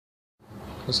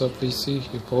What's up,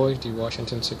 VC? Your boy, D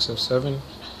Washington 607.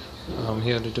 I'm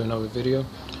here to do another video.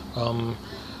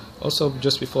 Also,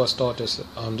 just before I start this,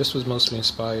 this was mostly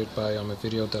inspired by a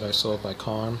video that I saw by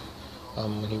Carm.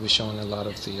 When he was showing a lot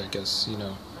of the,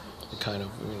 the kind of,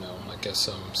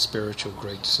 spiritual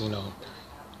greats,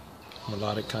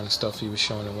 melodic kind of stuff he was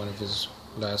showing in one of his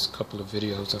last couple of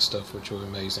videos and stuff, which were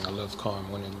amazing. I love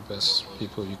Carm, one of the best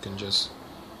people you can just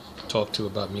talk to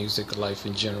about music, life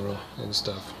in general, and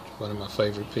stuff. One of my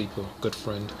favorite people, good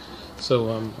friend. So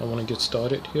I want to get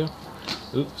started here.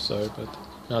 Oops, sorry, but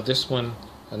now this one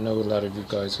I know a lot of you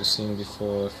guys have seen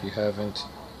before. If you haven't,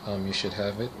 you should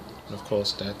have it. And of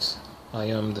course, that's I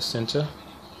Am the Center,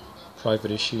 private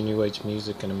issue New Age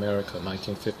music in America,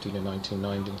 1950 to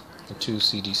 1990, a 2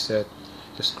 CD set.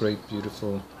 Just great,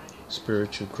 beautiful,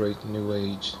 spiritual, great New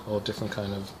Age, all different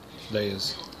kind of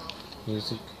layers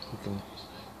music. You can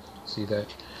see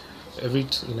that.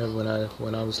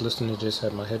 When I was listening to this, I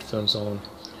had my headphones on,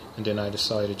 and then I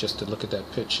decided just to look at that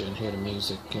picture and hear the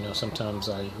music. Sometimes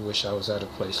I wish I was at a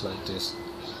place like this.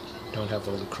 You don't have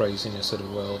all the craziness of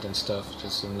the world and stuff,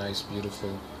 just some nice,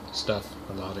 beautiful stuff,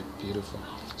 melodic, beautiful.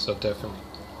 So definitely,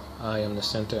 I Am the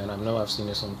Center, and I know I've seen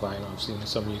this on vinyl. I've seen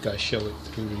some of you guys show it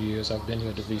through the years. I've been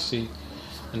here to VC.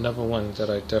 Another one that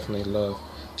I definitely love,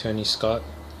 Tony Scott,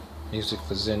 Music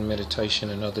for Zen Meditation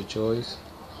and Other Joys.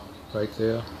 Right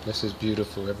there, this is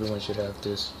beautiful. Everyone should have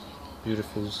this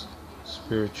beautiful,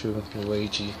 spiritual, new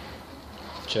agey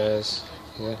jazz.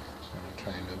 Yeah, I'm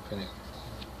trying to open it.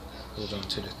 Hold on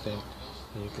to the thing,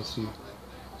 and you can see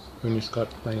Tony Scott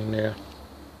playing there.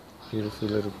 Beautiful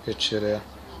little picture there,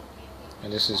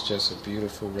 and this is just a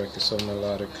beautiful record, so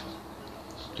melodic.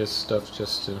 Just stuff,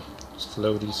 just to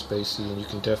floaty, spacey, and you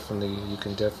can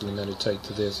definitely meditate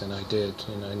to this, and I did,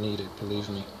 and I need it, believe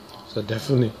me. So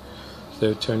definitely.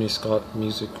 The Tony Scott,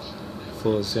 Music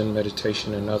for Zen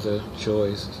Meditation and Other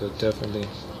Joys. So definitely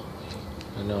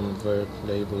a verb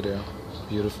label there.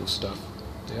 Beautiful stuff.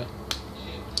 Yeah.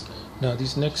 Now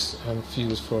these next few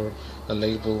is for a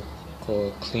label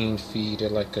called Clean Feed. They're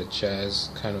like a jazz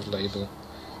kind of label.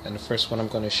 And the first one I'm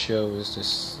going to show is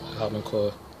this album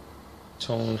called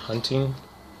Tone Hunting.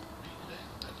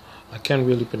 I can't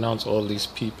really pronounce all these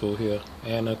people here.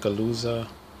 Anna Galuza,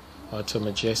 Artur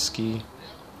Majeski,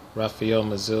 Raphael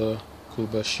Mazur,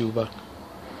 Kuba Shua.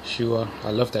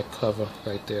 I love that cover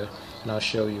right there, and I'll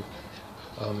show you.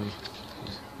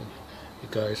 You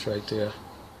guys right there.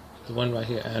 The one right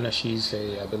here, Anna,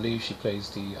 I believe she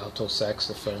plays the alto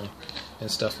saxophone and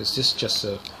stuff. It's just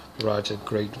a Roger,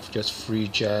 great, just free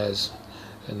jazz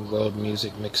and world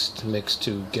music mixed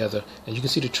together. And you can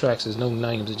see the tracks. There's no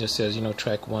names. It just says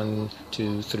track 1,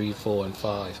 2, 3, 4, and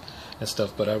 5. And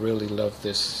stuff, but I really love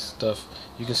this stuff.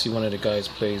 You can see one of the guys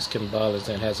plays kimbalas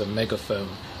and has a megaphone,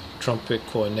 trumpet,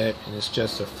 cornet, and it's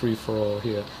just a free-for-all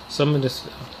here. Some of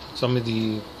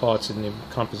the parts in the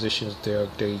compositions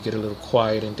they get a little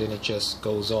quiet, and then it just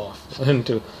goes off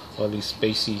into all these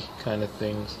spacey kind of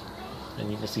things.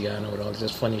 And you can see Anna with all this.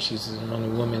 It's funny, she's an only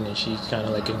woman, and she's kind of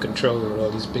like in control with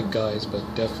all these big guys. But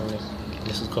definitely,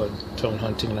 this is called Tone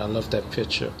Hunting, and I love that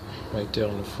picture right there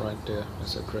on the front there.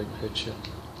 It's a great picture.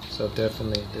 So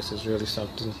definitely, this is really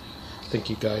something I think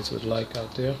you guys would like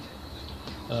out there.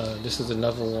 This is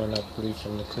another one, I believe,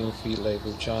 from the Clean Feed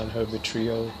label, John Herbert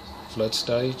Trio, Flood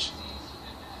Stage.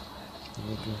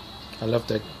 I love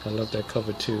that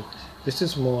cover too. This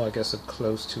is more, I guess,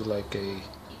 close to like a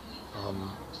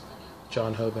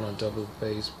John Herbert on double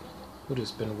bass. Would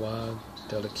have been Wild,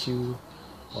 Delaque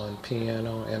on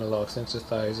piano, analog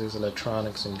synthesizers,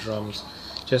 electronics, and drums.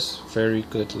 Just very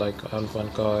good, like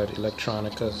avant-garde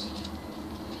electronica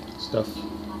stuff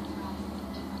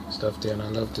there, and I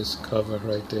love this cover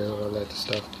right there, all that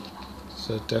stuff.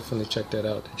 So definitely check that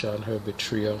out, the John Herbert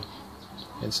Trio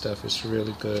and stuff. It's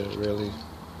really good. Really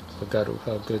forgot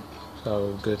how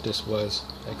good this was.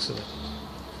 Excellent.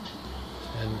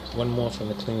 And one more from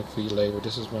the Clean Feed label.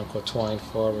 This is one called Twine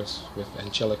Forest with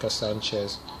Angelica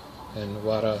Sanchez and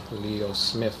Wada Leo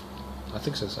Smith. I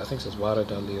think it says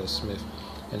Wada Leo Smith.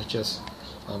 And it's just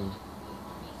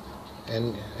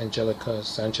and Angelica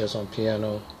Sanchez on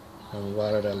piano and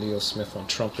Wada Leo Smith on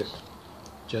trumpet.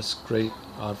 Just great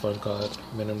avant-garde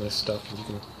minimalist stuff. And you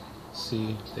can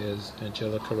see there's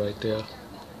Angelica right there,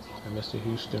 and Mr.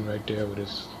 Houston right there with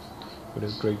his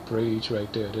great braids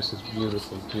right there. This is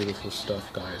beautiful, beautiful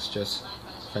stuff, guys. Just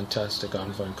fantastic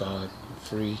avant-garde,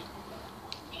 free,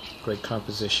 great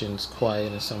compositions,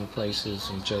 quiet in some places,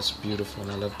 and just beautiful.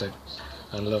 And I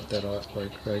love that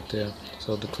artwork right there.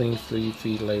 So the Clean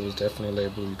Feed label is definitely a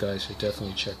label you guys should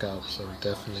definitely check out. So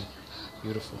definitely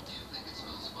beautiful.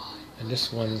 And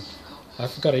this one I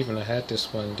forgot even I had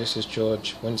this one. This is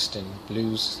George Winston,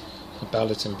 Blues,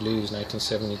 Ballads and Blues,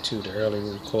 1972, the early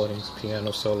recordings,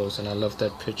 piano solos, and I love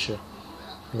that picture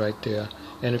right there.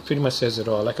 And it pretty much says it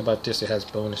all. I like about this, it has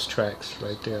bonus tracks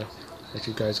right there. If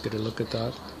you guys get a look at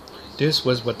that. This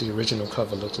was what the original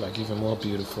cover looked like, even more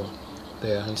beautiful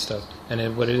there and stuff. And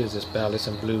then what it is Ballads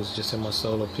and Blues, just in my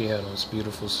solo piano. It's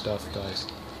beautiful stuff, guys.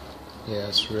 Yeah,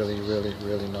 it's really, really,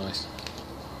 really nice.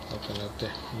 Open up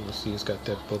there, you'll see it's got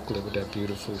that booklet with that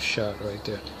beautiful shot right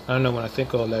there. I don't know, when I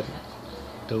think all that,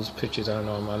 those pictures, I don't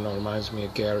know, it reminds me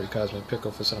of Gary Cosmic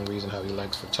Pickle for some reason, how he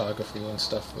likes photography and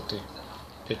stuff with the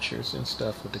pictures and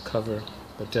stuff with the cover.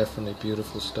 But definitely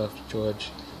beautiful stuff. George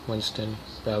Winston,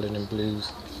 Ballad and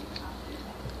Blues.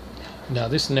 Now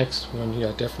this next one here,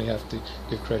 I definitely have to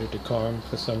give credit to Carm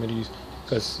for some of these,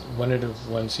 because one of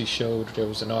the ones he showed, there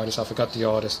was an artist, I forgot the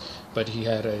artist, but he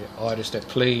had an artist that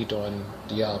played on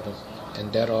the album,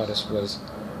 and that artist was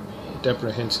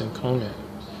Deborah Henson Conant,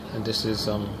 and this is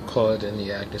called In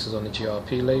the Act. This is on the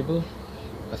GRP label.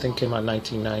 I think it came out in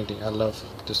 1990. I love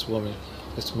this woman.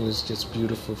 This music is just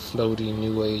beautiful, floaty,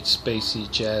 new age, spacey,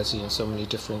 jazzy, and so many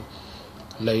different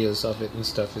layers of it and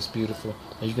stuff. Is beautiful.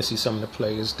 And you can see some of the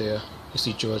players there. You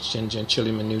see George Ginger and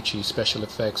Chili Minucci, special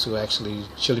effects, who actually,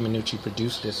 Chili Minucci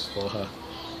produced this for her.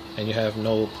 And you have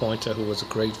Noel Pointer, who was a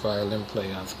great violin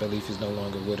player. I believe he's no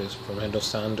longer with us. From Randall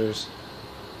Saunders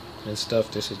and stuff.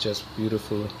 This is just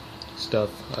beautiful stuff.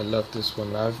 I love this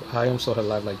one. I saw her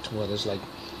live like 2 others, like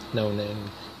known in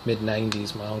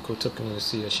mid-90s. My uncle took me to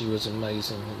see her. She was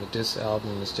amazing. But this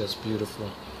album is just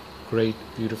beautiful. Great,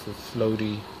 beautiful,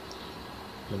 floaty,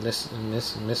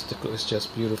 mystical. It's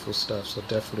just beautiful stuff. So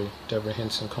definitely Deborah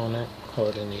Henson Conant,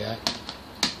 called In the Act.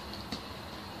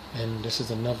 And this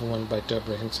is another one by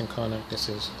Deborah Henson Conant. This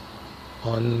is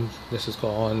called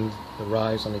On the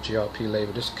Rise on the GRP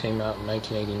label. This came out in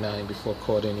 1989 before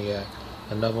Caught in the Act.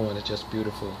 Another one is just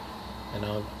beautiful. And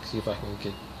I'll see if I can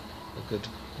get a good.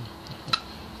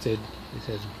 It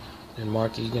says, and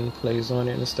Mark Egan plays on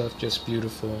it and stuff. Just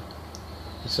beautiful.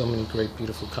 There's so many great,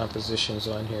 beautiful compositions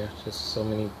on here. Just so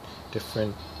many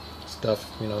different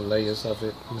stuff, you know, layers of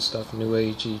it and stuff. New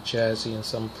agey, jazzy in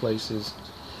some places.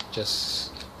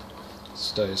 Just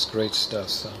it's great stuff.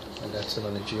 So, and that's it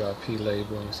on the GRP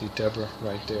label. And you see Deborah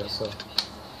right there. So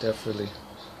definitely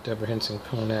Deborah Henson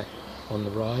Conant, On the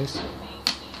Rise.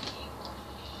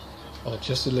 Oh,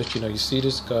 just to let you know, you see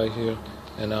this guy here,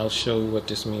 and I'll show you what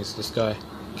this means. This guy,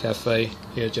 Cafe,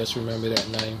 here, just remember that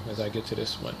name as I get to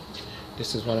this one.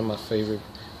 This is one of my favorite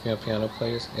piano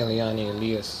players, Eliane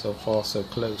Elias, So Far, So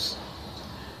Close.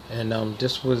 And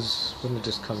this was, when did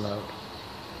this come out?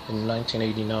 In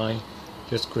 1989.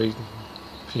 Just great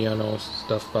piano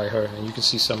stuff by her. And you can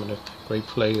see some of the great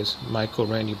players, Michael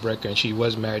Randy Brecker, and she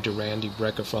was married to Randy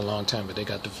Brecker for a long time, but they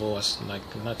got divorced like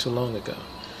not too long ago.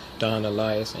 Don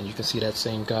Elias, and you can see that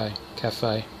same guy,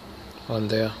 Cafe, on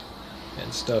there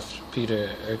and stuff.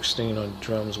 Peter Erskine on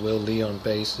drums, Will Lee on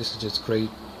bass. This is just great.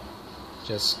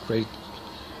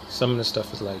 Some of the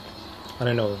stuff is like, I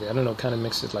don't know, kind of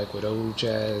mixes like with old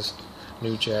jazz,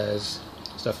 new jazz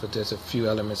stuff. But there's a few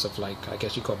elements of, like, I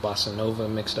guess you call bossa nova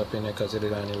mixed up in there, because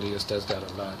Eliane Elias does that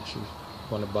a lot. She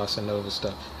one of bossa nova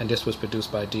stuff, and this was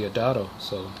produced by Diodato,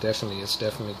 so it's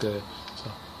definitely good.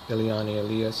 So Eliane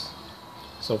Elias,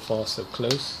 So Far, So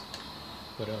Close.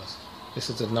 What else? This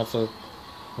is another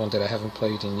one that I haven't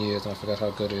played in years, and I forgot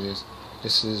how good it is.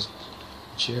 This is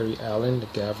Jerry Allen, The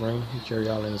Gathering. Jerry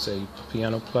Allen is a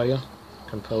piano player,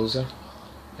 composer,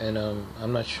 and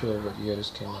I'm not sure what year this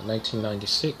came out.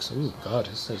 1996. Ooh, God,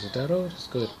 is that old? It's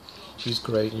good. She's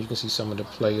great, and you can see some of the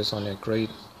players on there. Great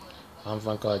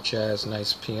avant-garde jazz,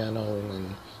 nice piano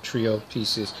and trio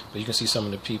pieces. But you can see some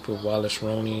of the people: Wallace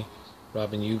Roney,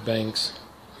 Robin Eubanks,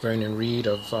 Vernon Reed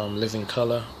of Living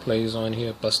Color plays on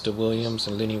here, Buster Williams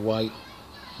and Lenny White.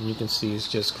 And you can see it's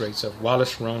just great stuff.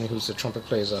 Wallace Roney, who's the trumpet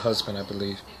player, is her husband, I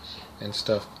believe, and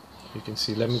stuff. You can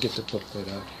see. Let me get the booklet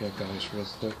out here, guys, real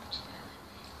quick.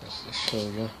 Let's show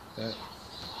you that.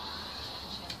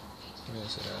 Where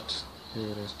is it at? Here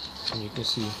it is. And you can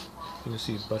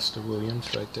see Buster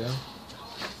Williams right there.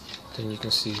 Then you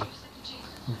can see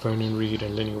Vernon Reed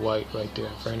and Lenny White right there.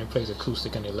 Vernon plays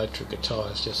acoustic and electric guitar.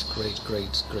 It's just great.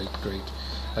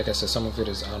 Like I said, some of it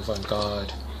is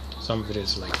avant-garde. Some of it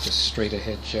is like just straight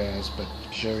ahead jazz, but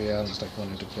Jerry Allen is like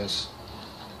one of the best.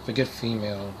 Forget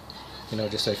female,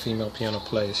 just say female piano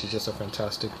player. She's just a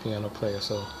fantastic piano player.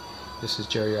 So this is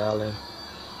Jerry Allen,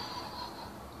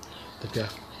 The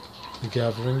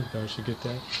Gathering. You guys should get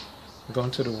that. Going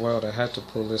to the World. I had to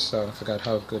pull this out. I forgot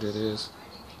how good it is.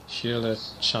 Sheila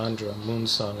Chandra, Moon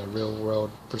Song, A Real World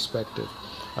Perspective.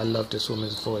 I love this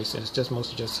woman's voice, and it's just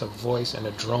mostly just her voice and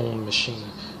a drone machine.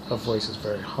 Her voice is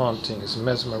very haunting, it's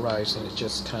mesmerizing, it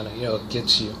just kind of,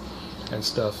 gets you and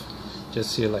stuff.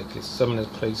 Just hear like some of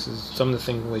the places, some of the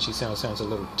things the way she sounds a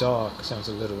little dark, sounds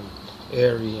a little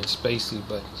airy and spacey,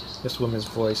 but this woman's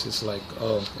voice is like,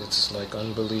 it's like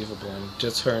unbelievable. And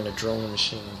just her and a drone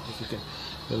machine, if you can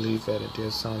believe that.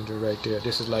 There's Sandra right there.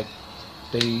 This is like,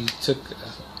 they took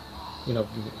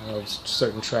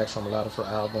certain tracks from a lot of her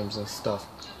albums and stuff,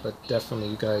 but definitely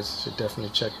you guys should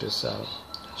definitely check this out.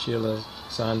 Sheila,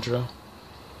 Sandra,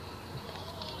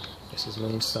 this is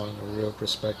Moonsong, a real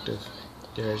perspective.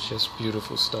 There's just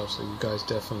beautiful stuff, so you guys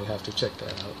definitely have to check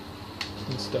that out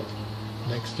and stuff.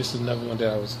 Next, this is another one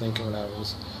that I was thinking when I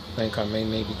was playing Carm,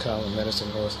 maybe Cow and Medicine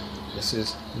Horse. This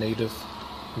is Native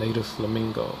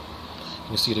Flamingo.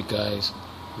 You see the guys,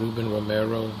 Ruben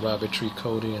Romero, Robert Tree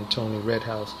Cody, and Tony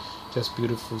Redhouse. Just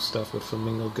beautiful stuff with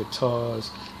flamingo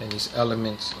guitars and these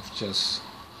elements of just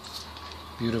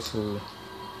beautiful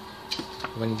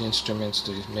wind instruments,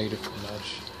 the native. And I'll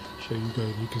show you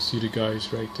guys. You can see the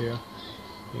guys right there.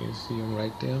 You can see them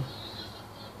right there.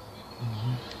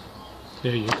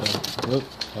 There you go. Whoop,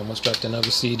 almost dropped another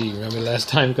CD. Remember last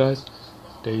time, guys?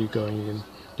 There you go. You can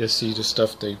just see the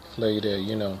stuff they play there,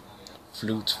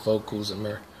 flutes, vocals,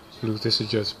 flutes. This is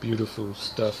just beautiful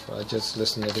stuff. I just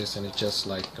listen to this and it just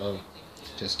like,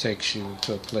 just takes you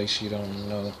to a place you don't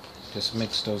know. Just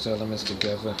mix those elements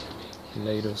together.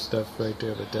 Native stuff right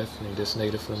there, but definitely this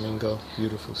Native Flamingo,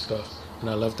 beautiful stuff. And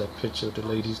I love that picture of the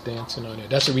ladies dancing on it.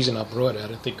 That's the reason I brought it. I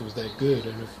didn't think it was that good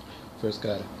when I first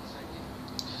got it.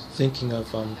 Thinking of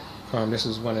Carm, this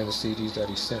is one of the CDs that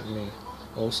he sent me,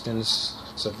 Austin's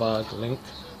Savage Link.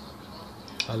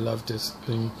 I love this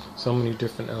thing. So many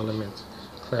different elements.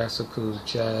 Classical,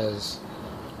 jazz,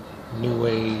 new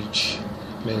age.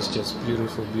 Man, it's just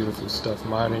beautiful, beautiful stuff.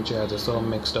 Modern jazz, it's all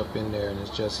mixed up in there, and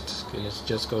it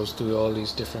just goes through all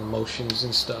these different motions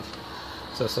and stuff.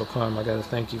 So Carm, I gotta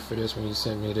thank you for this. When you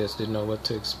sent me this, didn't know what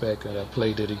to expect, and I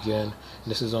played it again.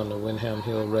 This is on the Windham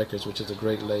Hill Records, which is a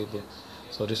great label.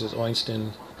 So this is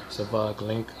Austin Savage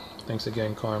Link. Thanks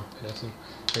again, Carm. That's a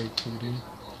great CD.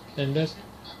 And let's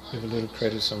give a little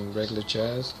credit, some regular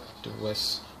jazz, the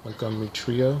West Montgomery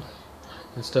Trio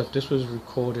and stuff. This was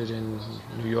recorded in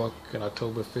New York on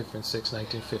October 5th and 6th,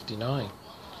 1959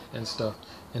 and stuff.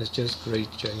 And it's just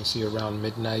great. You can see around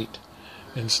midnight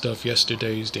and stuff.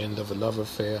 Yesterday's the end of a love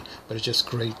affair. But it's just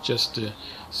great just to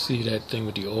see that thing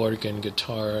with the organ,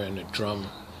 guitar, and the drum.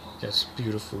 Just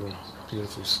beautiful,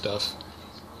 beautiful stuff.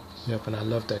 Yep, and I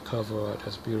love that cover art.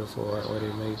 That's beautiful art where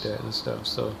they made that and stuff.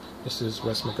 So this is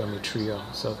West Montgomery Trio,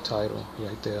 self-titled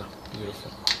right there.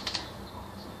 Beautiful.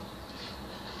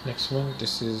 Next one,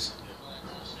 this is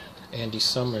Andy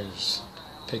Summers,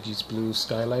 Peggy's Blue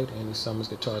Skylight. Andy Summers,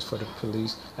 Guitars for the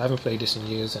Police. I haven't played this in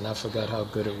years and I forgot how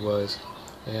good it was.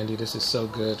 Andy, this is so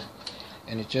good.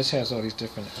 And it just has all these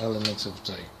different elements of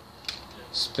like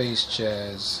space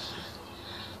jazz,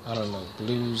 I don't know,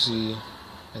 bluesy,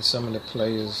 and some of the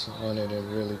players on it are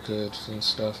really good and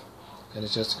stuff. And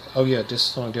it's just, oh yeah, this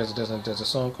song, there's a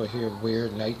song called here,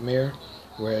 Weird Nightmare,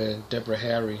 where Deborah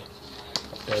Harry,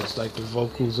 there's like the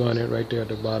vocals on it right there at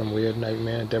the bottom, Weird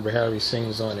Nightmare. Deborah Harry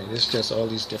sings on it. It's just all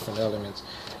these different elements.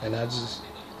 And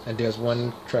there's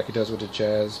one track he does with the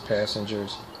jazz,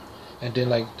 Passengers. And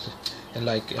then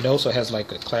it also has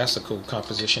like a classical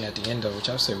composition at the end of it, which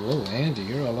I say, whoa, Andy,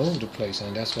 you're all over the place.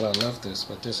 And that's what I love this,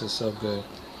 but this is so good.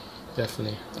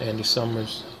 Definitely. Andy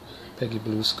Summers, Peggy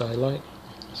Blue Skylight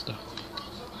stuff.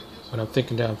 When I'm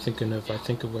thinking that,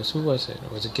 who was it?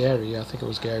 Was it Gary? Yeah, I think it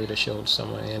was Gary that showed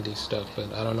some of Andy's stuff,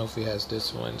 but I don't know if he has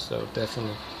this one, so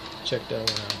definitely check that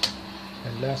one out.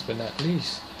 And last but not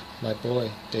least, my boy,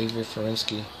 David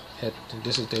Ferinsky.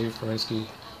 This is David Ferinsky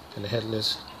and the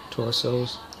Headless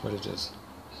Torsos. What is this?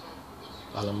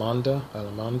 Alamanda,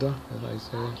 as I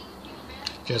say.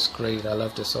 Just great. I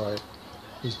love this art.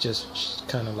 He's just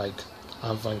kind of like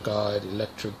avant-garde,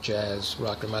 electric jazz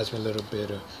rock. Reminds me a little bit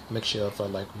of a mixture of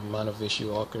like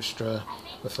Monovishu orchestra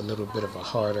with a little bit of a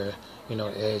harder,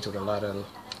 edge with a lot of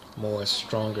more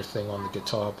stronger thing on the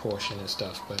guitar portion and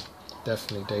stuff. But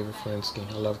definitely David Ferinsky.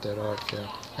 I love that art there.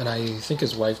 And I think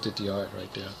his wife did the art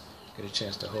right there. Get a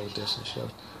chance to hold this and show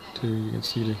too. You can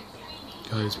see the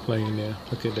guys playing there.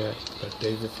 Look at that. But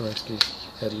David Ferinsky's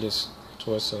Headless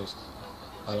Torsos.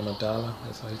 Alamandala,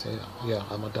 that's how you say it. Yeah,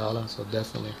 Alamandala. So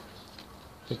definitely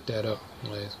pick that up.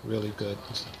 It's really good.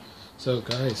 So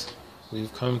guys,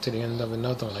 we've come to the end of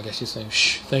another one. I guess you're saying,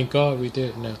 shh, thank God we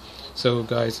did. No. So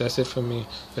guys, that's it for me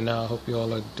for now. I hope you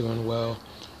all are doing well.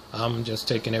 I'm just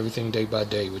taking everything day by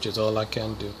day, which is all I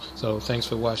can do. So thanks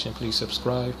for watching. Please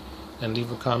subscribe and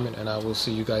leave a comment, and I will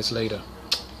see you guys later.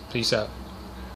 Peace out.